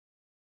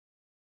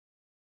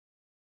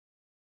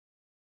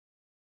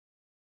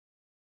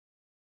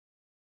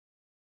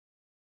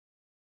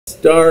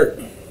start.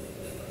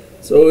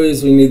 As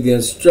always, we need the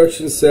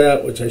instruction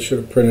set, which I should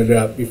have printed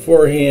out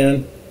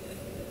beforehand.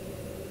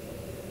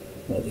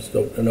 I'll just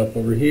open it up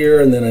over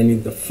here, and then I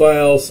need the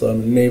file, so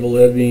I'm enable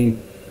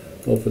editing.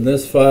 Open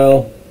this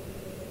file.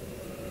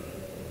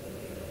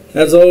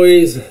 As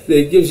always,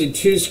 it gives you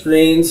two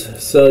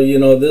screens, so you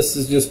know this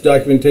is just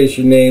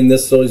documentation name.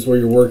 This is always where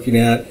you're working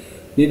at.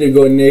 You need to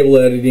go enable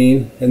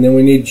editing, and then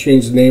we need to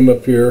change the name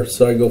up here.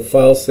 So I go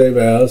File, Save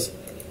As,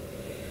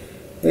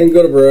 then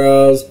go to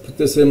Browse. Put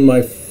this in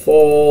my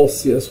fall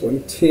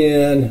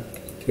CS110.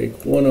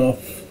 Take one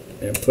off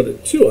and put a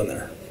 2 on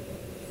there.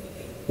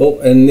 Oh,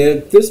 and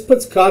then this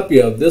puts copy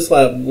of. This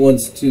lab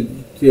wants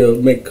to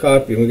make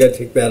copy, and we got to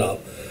take that off.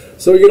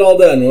 So we get all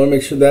done. We want to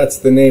make sure that's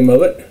the name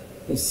of it.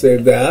 We'll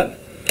save that.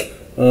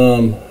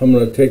 I'm going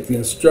to take the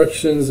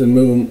instructions and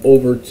move them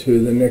over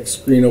to the next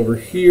screen over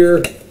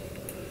here.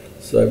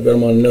 So I've got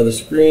them on another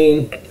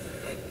screen.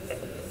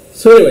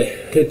 So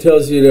anyway, it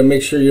tells you to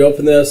make sure you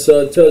open this.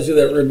 So it tells you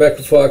that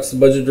Rebecca Fox, the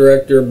budget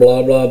director,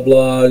 blah, blah,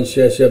 blah, and she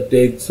has to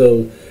update.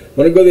 So I'm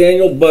going to go to the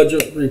annual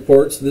budget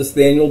report. So this is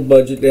the annual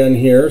budget down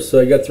here.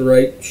 So I got the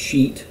right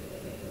sheet.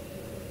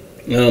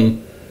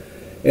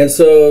 And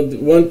so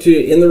want to,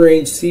 in the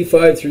range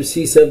C5 through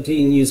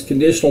C17, use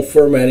conditional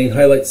formatting,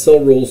 highlight cell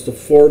rules to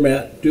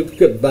format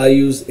duplicate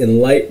values in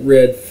light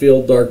red,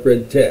 fill dark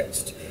red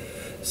text.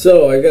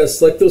 So I got to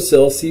select those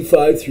cells,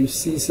 C5 through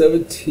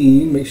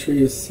C17. Make sure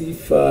you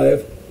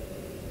C5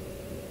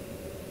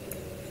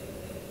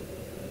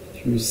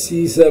 through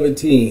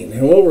C17.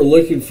 And what we're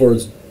looking for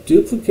is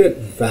duplicate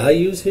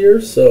values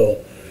here.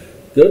 So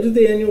go to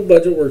the annual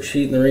budget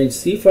worksheet in the range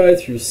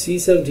C5 through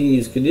C17.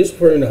 Use conditional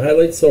formatting to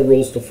highlight cell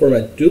rules to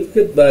format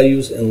duplicate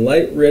values in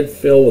light red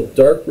fill with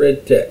dark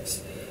red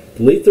text.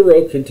 Delete the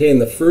row containing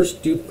the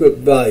first duplicate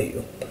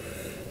value.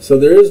 So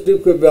there is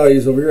duplicate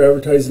values over here: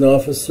 advertising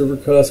office, server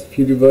costs,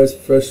 computer device,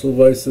 professional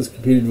devices,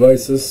 computer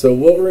devices. So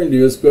what we're going to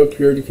do is go up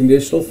here to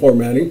conditional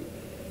formatting.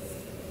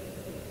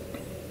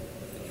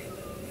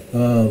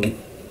 I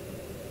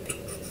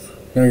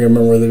can't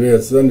remember where that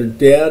is. It's under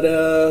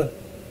data.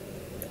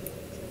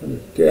 Under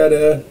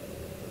data.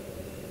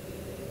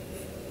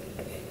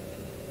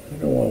 I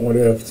don't want what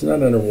if. It's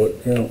not under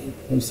what. You know,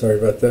 I'm sorry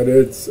about that.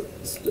 It's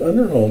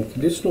under home,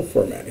 conditional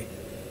formatting.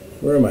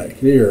 Where am I?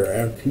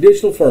 Here,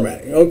 conditional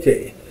formatting.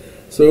 Okay.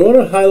 So we want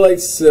to highlight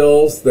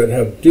cells that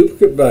have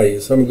duplicate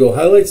values. So I'm going to go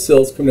highlight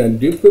cells, come down to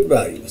duplicate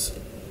values.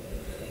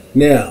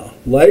 Now,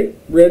 light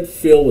red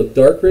fill with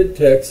dark red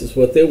text is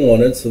what they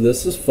wanted, so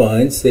this is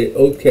fine. Say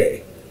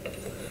OK.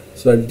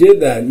 So I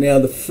did that. Now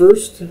the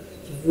first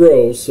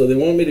row, so they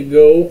want me to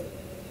go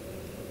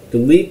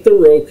delete the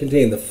row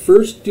containing the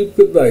first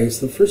duplicate value.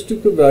 So the first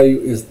duplicate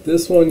value is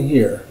this one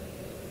here.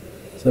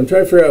 So I'm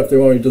trying to figure out if they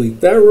want me to delete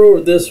that row or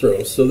this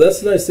row. So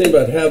that's the nice thing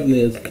about having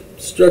the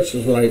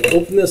instructions. When I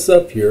open this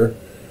up here,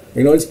 I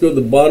can always go to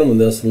the bottom of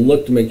this and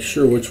look to make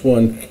sure which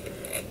one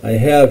I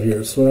have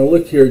here. So when I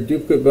look here,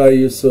 duplicate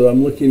values, so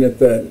I'm looking at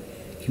that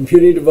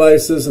computing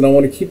devices, and I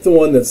want to keep the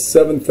one that's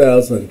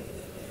 7,000.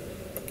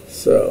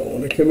 So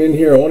when I come in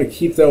here, I want to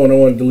keep that one. I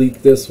want to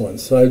delete this one.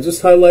 So I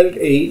just highlighted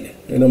 8,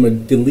 and I'm going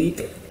to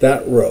delete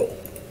that row.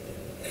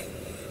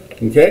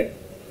 Okay?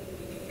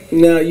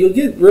 Now you'll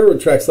get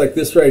railroad tracks like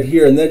this right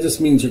here, and that just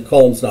means your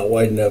column's not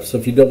wide enough. So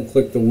if you double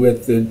click the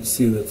width, you'll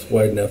see that it's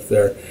wide enough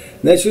there.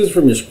 And that's just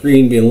from your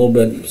screen being a little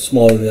bit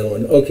smaller than the other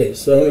one. Okay,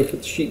 so I'm going to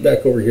put the sheet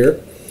back over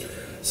here.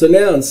 So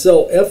now in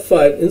cell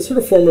F5, insert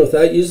a formula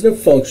without using a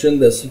function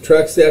that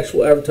subtracts the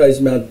actual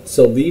advertising amount,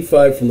 cell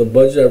V5, from the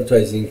budget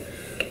advertising.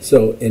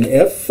 So in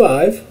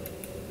F5,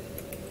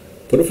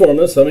 put a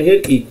formula, so I'm going to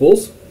hit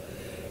equals.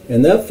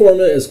 And that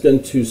formula is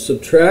going to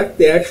subtract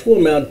the actual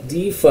amount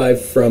D5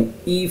 from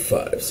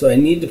E5. So I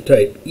need to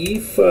type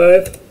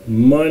E5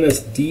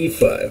 minus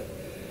D5.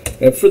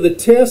 And for the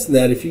test in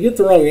that, if you get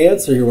the wrong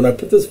answer here, when I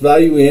put this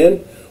value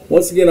in,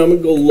 once again, I'm going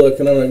to go look,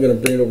 and I'm not going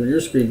to bring it over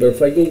your screen, but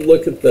if I go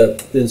look at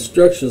the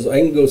instructions, I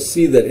can go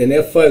see that in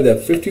F5,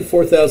 that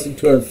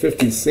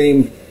 54,250,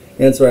 same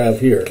answer I have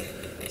here.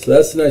 So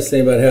that's the nice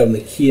thing about having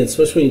the key,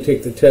 especially when you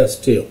take the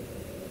test too.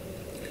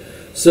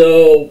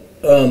 So,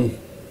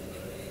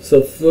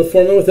 so the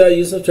formula without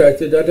using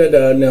subtracted,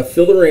 Now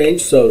fill the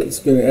range, so it's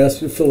going to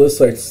ask you to fill this.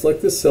 So I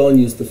select this cell and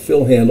use the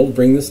fill handle,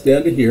 bring this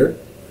down to here,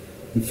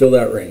 and fill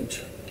that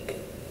range.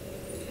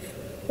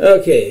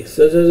 Okay,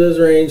 so there's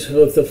a range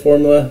with the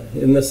formula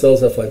in the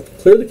cells F5.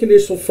 Clear the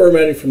conditional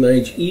formatting from the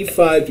range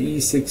E5 to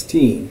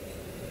E16.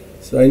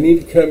 So I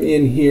need to come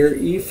in here,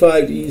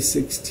 E5 to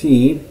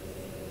E16,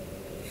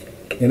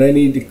 and I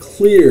need to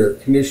clear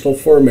conditional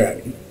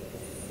formatting.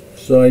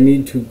 So I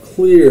need to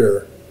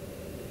clear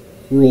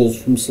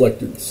rules from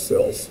selected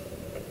cells.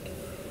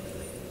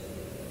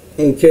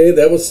 Okay,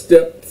 that was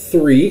step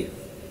 3.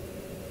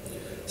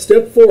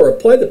 Step 4,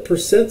 apply the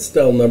percent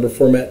style number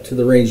format to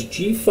the range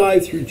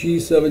G5 through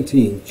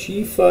G17.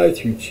 G5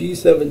 through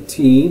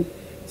G17,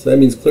 so that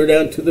means clear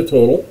down to the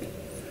total.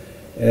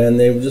 And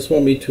they just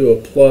want me to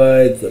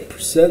apply the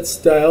percent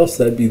style,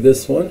 so that'd be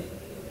this one.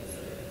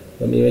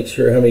 Let me make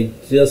sure how many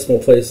decimal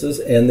places,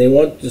 and they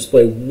want to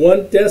display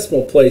one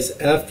decimal place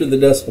after the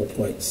decimal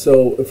point.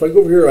 So if I go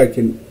over here, I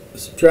can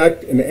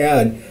subtract and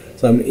add.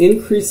 So I'm going to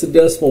increase the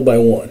decimal by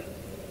 1.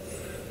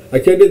 I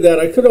could do that.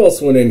 I could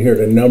also went in here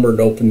to number and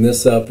open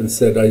this up and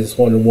said I just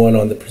wanted 1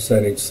 on the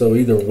percentage. So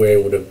either way,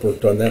 I would have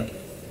worked on that.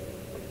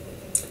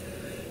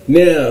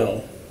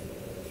 Now,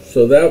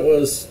 so that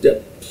was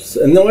steps.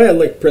 And no, I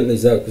like printing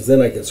these out because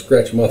then I can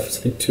scratch them off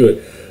as I do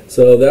it.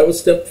 So that was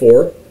step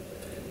 4.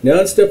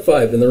 Now in step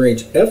 5, in the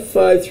range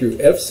F5 through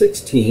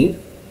F16,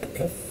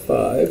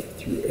 F5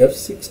 through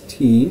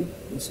F16,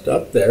 we'll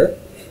stop there.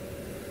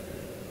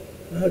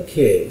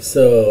 Okay,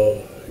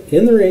 so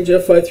in the range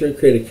F5 through,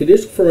 create a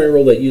conditional formatting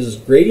rule that uses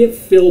gradient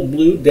fill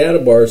blue data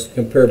bars to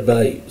compare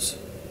values.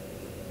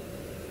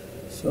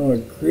 So a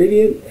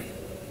gradient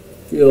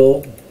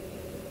fill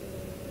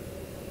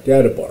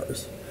data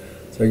bars.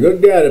 So I go to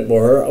data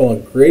bar, I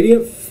want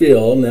gradient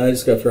fill. Now I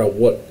just got to figure out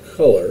what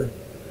color.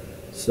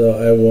 So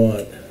I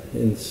want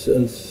in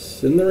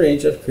the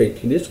range I've created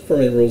conditional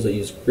formatting rules that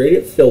use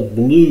gradient fill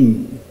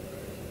blue,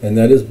 and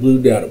that is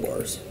blue data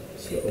bars.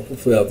 So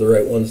hopefully I have the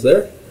right ones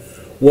there.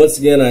 Once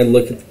again, I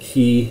look at the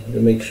key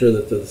to make sure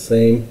that they're the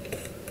same.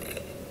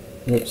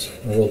 Oops,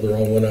 I rolled the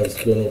wrong one. I was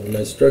going over my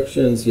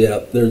instructions.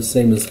 Yeah, they're the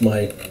same as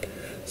mine.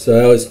 So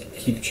I always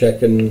keep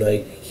checking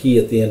my key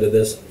at the end of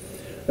this.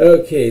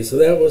 Okay, so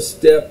that was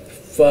step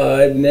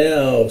 5.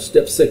 Now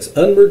step 6,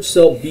 unmerge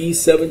cell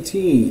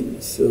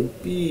B17. So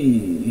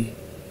B17.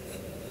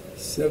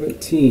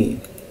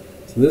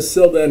 So this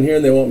cell down here,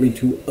 and they want me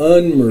to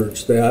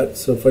unmerge that.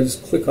 So if I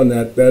just click on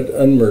that, that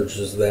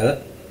unmerges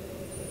that.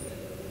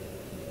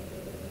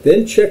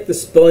 Then check the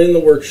spelling in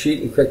the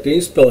worksheet and correct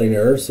any spelling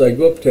errors. So I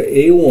go up to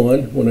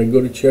A1. When I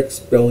go to check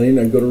spelling,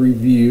 I go to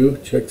review,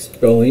 check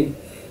spelling.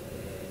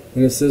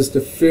 And it says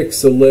to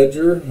fix a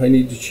ledger, I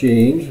need to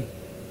change.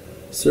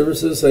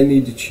 Services, I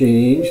need to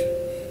change.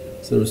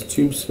 So there was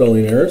 2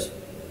 spelling errors.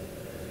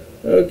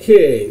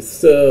 Okay,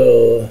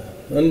 so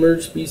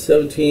unmerged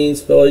B17,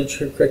 spelling,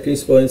 correcting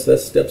spelling, so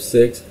that's step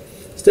 6.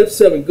 Step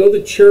 7, go to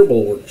the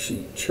charitable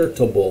worksheet,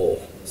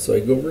 charitable. So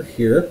I go over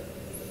here.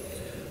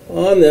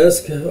 On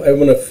this, I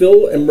want to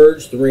fill and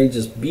merge the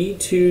ranges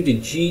B2 to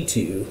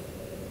G2.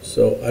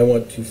 So I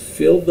want to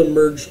fill the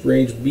merged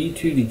range B2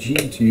 to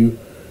G2.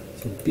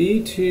 So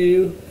B2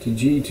 to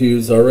G2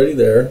 is already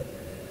there.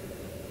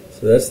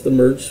 So that's the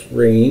merged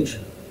range.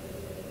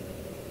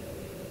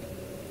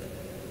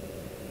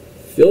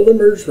 Fill the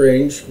merged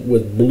range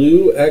with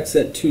blue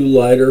accent 2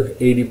 lighter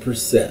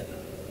 80%.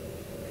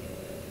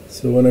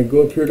 So when I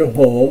go up here to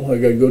home, I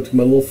got to go to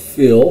my little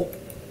fill,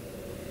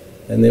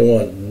 and they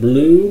want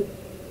blue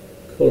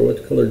color.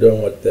 What color do I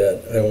want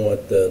that? I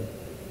want the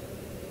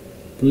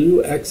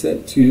blue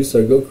accent 2. So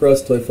I go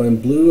across till I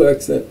find blue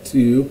accent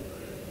 2.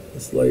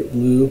 This light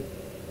blue.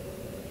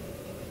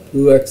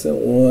 Blue accent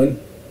 1.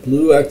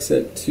 Blue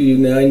accent 2.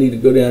 Now I need to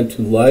go down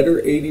to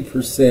lighter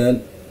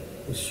 80%.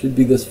 This should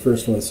be this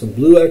first one. So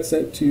blue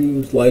accent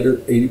 2, lighter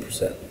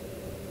 80%.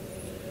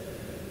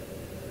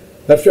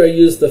 After I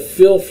use the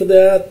fill for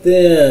that,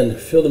 then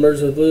fill the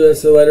merge with blue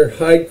accent lighter,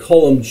 hide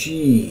column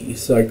G.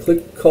 So I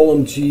click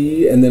column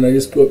G, and then I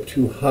just go up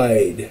to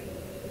hide.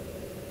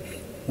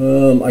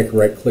 I can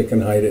right click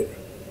and hide it.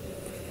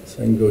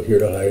 So I can go here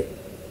to hide.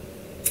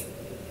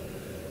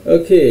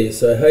 Okay,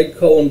 so I hide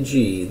column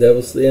G. That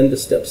was the end of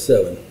step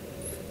 7.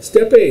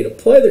 Step 8,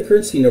 apply the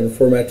currency number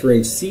format to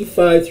range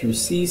C5 through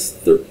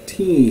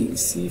C13.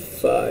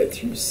 C5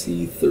 through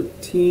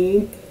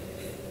C13.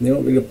 And they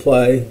want me to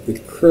apply the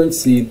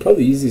currency.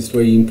 Probably the easiest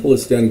way, you can pull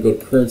this down and go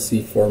to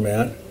currency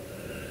format.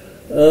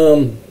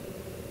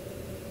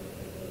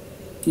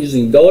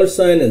 Using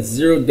 $ and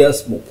 0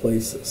 decimal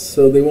places.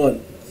 So they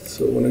want,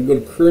 so when I go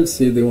to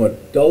currency, they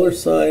want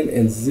 $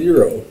 and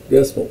 0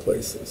 decimal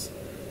places.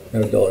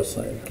 And a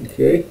 $,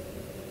 okay?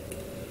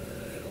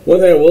 One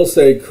thing I will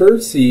say,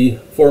 currency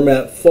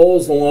format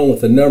follows along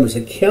with the numbers.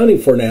 Accounting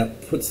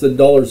format puts the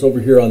dollars over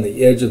here on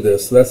the edge of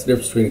this. So that's the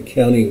difference between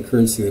accounting and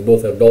currency. They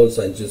both have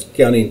 $. Just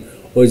accounting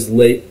always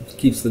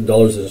keeps the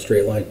dollars in a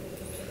straight line.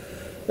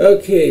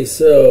 Okay,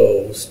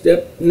 so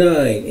step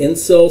 9, in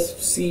cell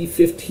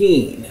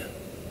C15.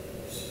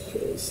 So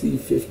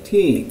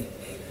C15.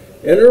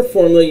 Enter a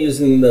formula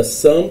using the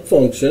sum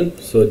function.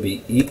 So it'd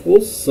be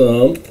equals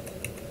sum,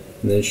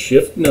 and then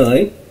shift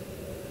 9.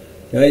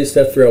 Now I just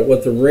have to figure out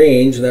what the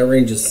range, and that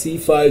range is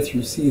C5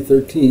 through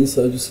C13,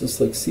 so I just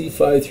select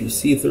C5 through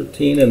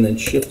C13 and then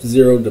shift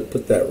 0 to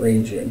put that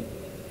range in.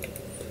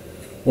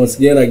 Once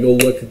again, I go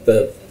look at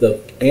the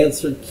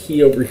answer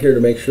key over here to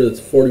make sure it's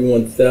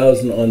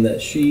 41,000 on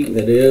that sheet, and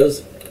it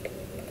is.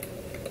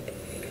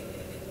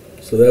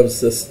 So that was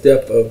the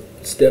step of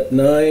step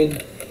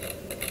 9.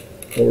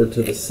 Over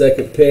to the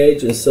second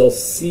page, and cell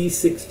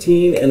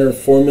C16, enter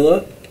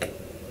formula,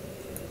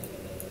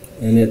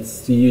 and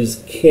it's to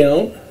use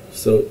count.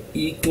 So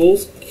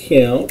equals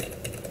count,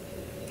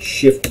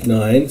 shift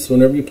 9. So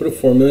whenever you put a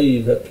formula,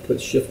 you have to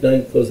put shift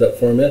 9 to close that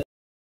formula.